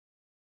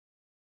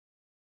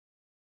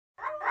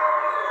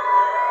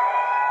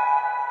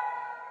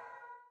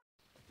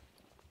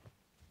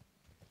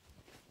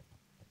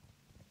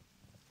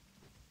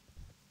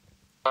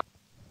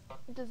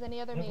Does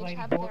any other mage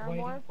have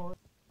Theramore?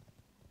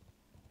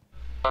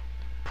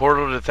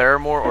 Portal to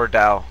Theramore or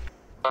Dow?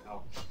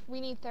 We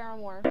need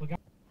Theramore.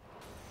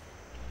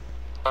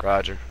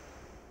 Roger.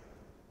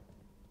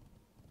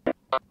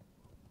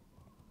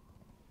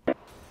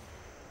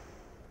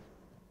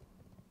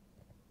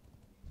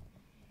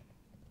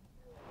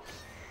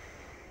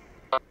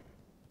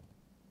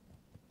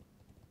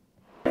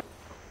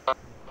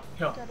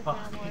 Go to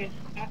Theramore.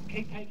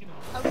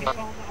 Okay,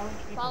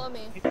 follow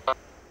me.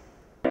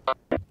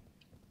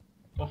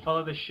 Or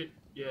follow the shit.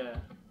 Yeah,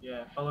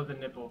 follow the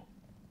nipple.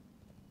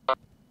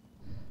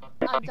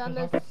 I've done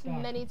this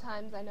many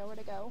times, I know where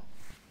to go.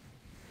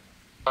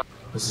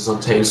 This is on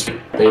Thames Street.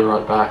 Be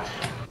right back.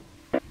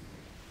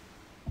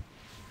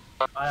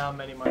 I am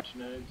many much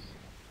noobs.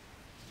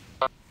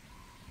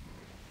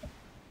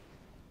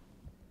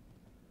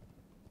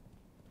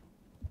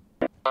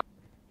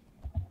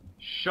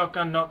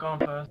 Shotgun not going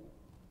first.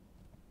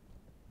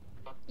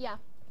 Yeah.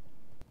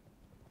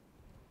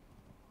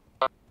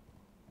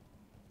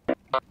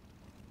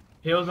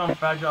 Heals on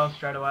fragile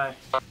straight away.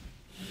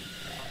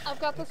 I've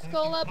got the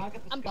skull up.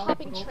 I'm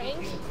popping Trank.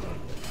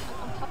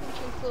 I'm popping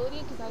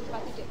Tranquility because I was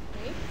about to get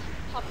raped.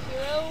 Pop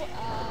Hero,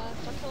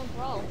 start killing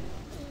Brawl.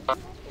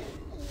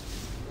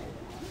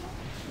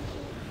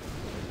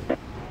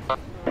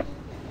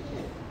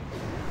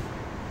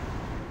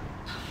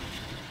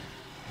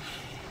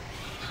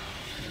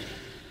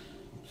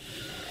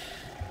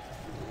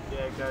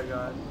 Yeah, go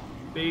guys.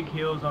 Big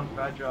heals on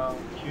fragile,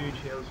 huge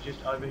heals,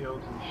 just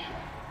overheals and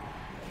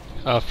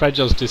shit.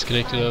 Fragile's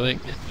disconnected, I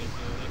think.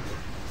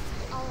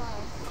 I'll,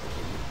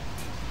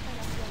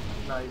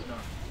 No, he's not.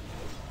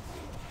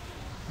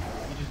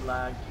 He just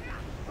lagged.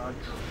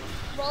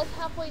 Brawl's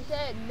halfway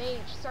dead. Mage,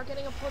 start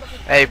getting a portal.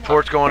 Hey,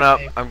 port's going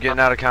up. I'm getting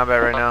out of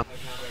combat right now.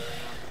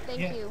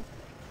 Thank you.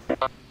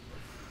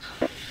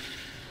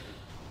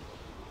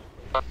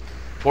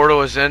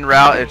 Portal is en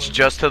route. It's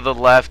just to the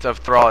left of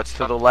Thrall. It's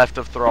to the left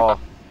of Thrall.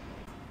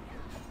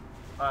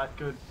 Alright,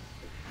 good.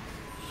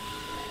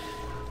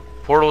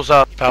 Portal's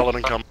up.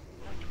 Paladin come.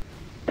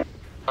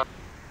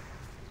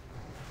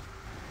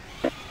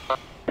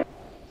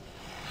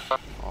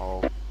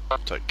 I'll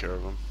take care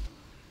of him.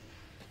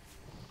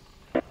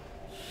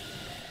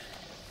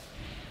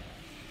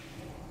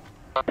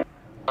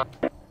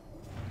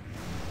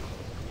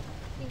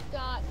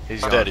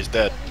 He's He's He's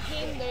dead.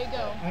 17, there you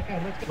go.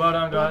 Okay, let's go. Well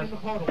done, guys.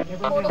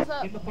 Portal's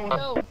up.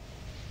 Go.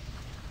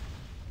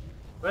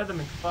 Where the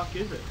fuck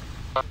is it?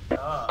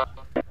 Ah.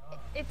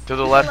 It's To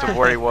the left of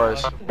where he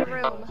was. The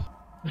room.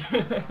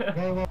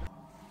 Very well.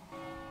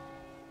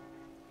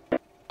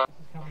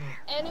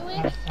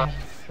 Anyway,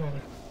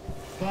 Shortly.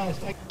 Guys,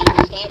 take